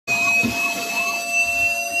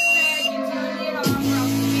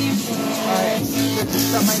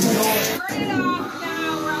shut my door. Turn it off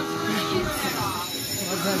now or I'll turn the internet off.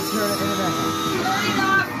 I'm gonna turn the internet off. Turn it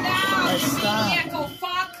off now, Right, you stop. maniacal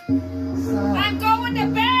fuck. Stop. I'm going to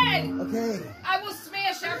bed. Okay. I will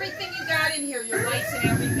smash everything you got in here, your lights and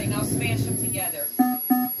everything. I'll smash them together.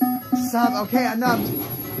 Stop. Okay, enough.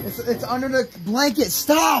 It's under the blanket.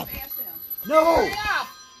 Stop. No. Turn it off.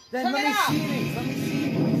 Then Turn let it me off. see me. Let me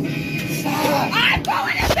see me. Stop. I'm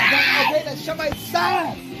going to bed. Okay, then shut my.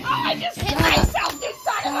 Stop. Oh, I just hit myself, you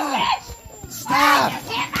son of a bitch. Stop. I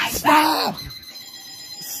just hit myself. Stop.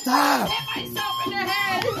 I Stop. hit myself in the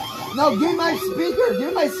head. No, give me my speaker. Give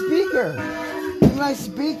me my speaker. Give me my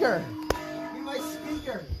speaker. Give me my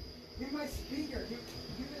speaker. Give me my speaker. Give me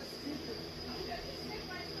the speaker. I just hit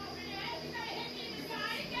myself in the head. You gotta hit me in the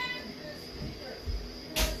side again.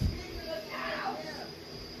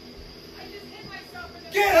 I just hit myself in the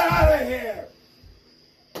head. Get out of here!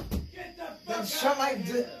 Get the Then fuck shut out my. of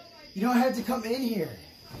here! You don't have to come in here.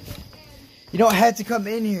 You don't have to come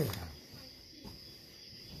in here.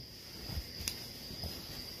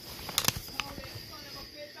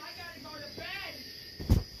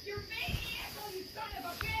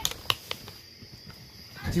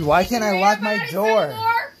 Dude, why can't I lock my door?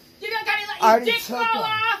 You don't gotta let I your already dick took fall them.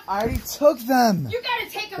 off. I already took them. You gotta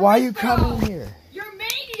take a Why are you risk, coming though. here? You're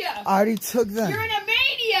mania. I already took them. You're in a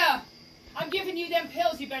mania. I'm giving you them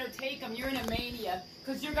pills. You better take them. You're in a mania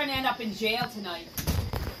because you're gonna end up in jail tonight.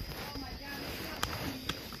 Oh my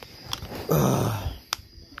God. Ugh.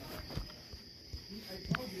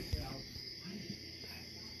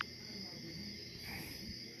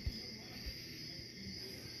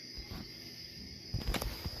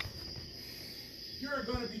 You're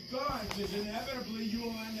gonna be gone because inevitably you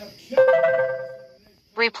will end up killing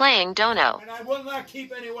me. Replaying Dono. And I will not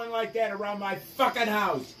keep anyone like that around my fucking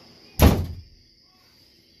house.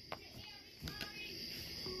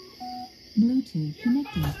 Bluetooth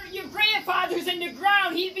connected. Your grandfather's in the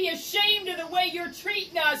ground. He'd be ashamed of the way you're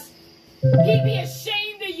treating us. He'd be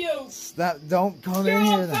ashamed of you. Stop. Don't come Your in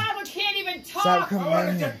here own then. father can't even talk. Stop I coming in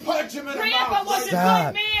wanted to here. punch him in the Grandpa mouth. was a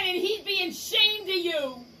Stop. good man, and he'd be ashamed of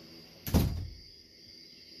you.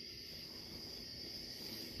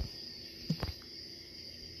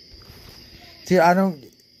 Dude, I don't.